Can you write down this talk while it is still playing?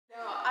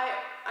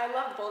I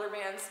love Boulder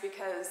bands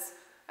because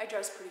I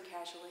dress pretty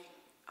casually.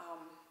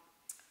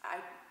 I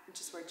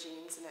just wear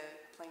jeans and a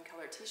plain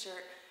color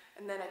t-shirt,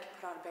 and then I can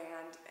put on a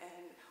band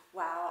and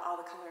wow, all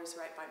the colors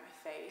right by my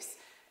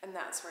face. And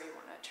that's where you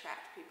want to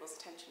attract people's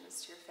attention,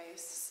 is to your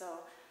face.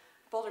 So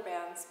Boulder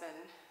band's been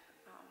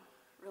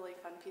really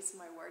fun piece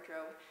of my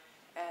wardrobe,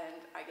 and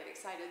I get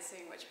excited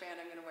seeing which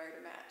band I'm going to wear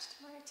to match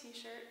to my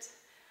t-shirt.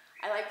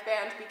 I like the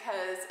band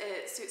because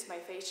it suits my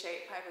face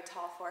shape. I have a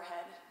tall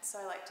forehead, so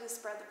I like to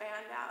spread the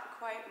band out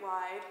quite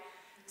wide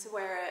to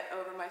wear it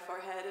over my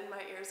forehead, and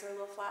my ears are a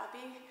little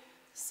flappy,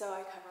 so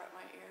I cover up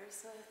my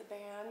ears with the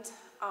band.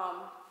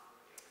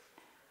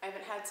 I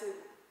haven't had to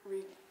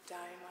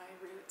re-dye my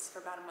roots for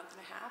about a month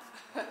and a half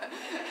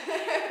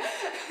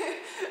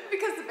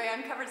because the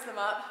band covers them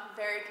up.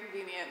 Very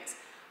convenient.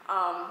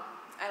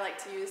 I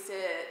like to use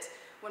it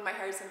when my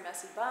hair is in a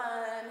messy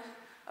bun,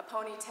 a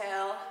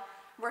ponytail.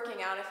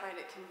 Working out, I find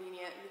it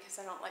convenient because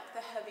I don't like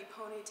the heavy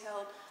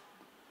ponytail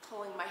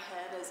pulling my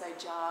head as I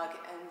jog,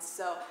 and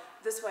so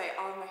this way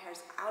all of my hair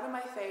is out of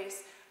my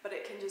face, but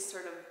it can just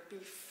sort of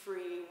be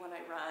free when I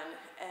run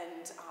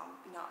and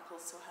not pull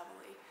so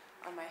heavily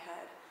on my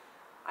head.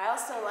 I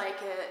also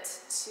like it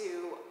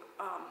to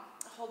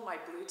hold my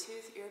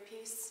Bluetooth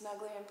earpiece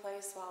snugly in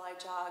place while I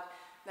jog.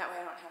 That way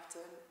I don't have to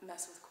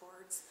mess with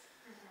cords.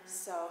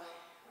 So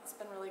it's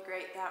been really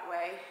great that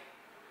way.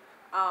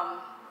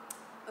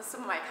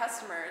 Some of my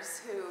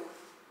customers who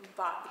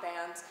bought the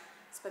bands,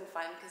 it's been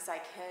fun because I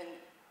can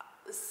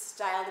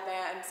style the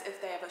bands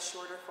if they have a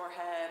shorter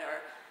forehead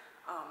or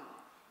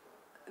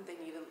they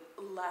need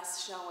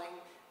less showing,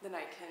 then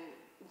I can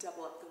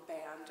double up the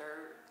band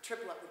or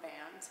triple up the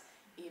band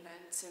even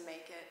to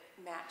make it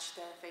match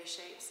their face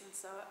shapes. And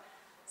so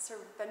it's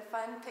sort of been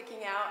fun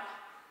picking out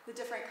the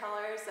different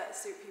colors that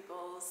suit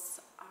people's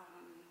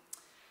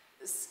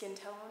skin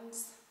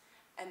tones,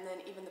 and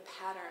then even the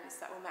patterns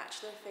that will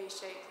match their face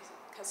shape.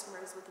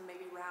 Customers with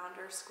maybe round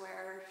or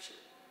square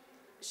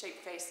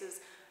shaped faces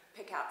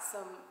pick out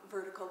some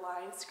vertical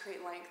lines to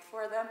create length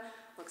for them.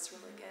 Looks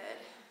really good.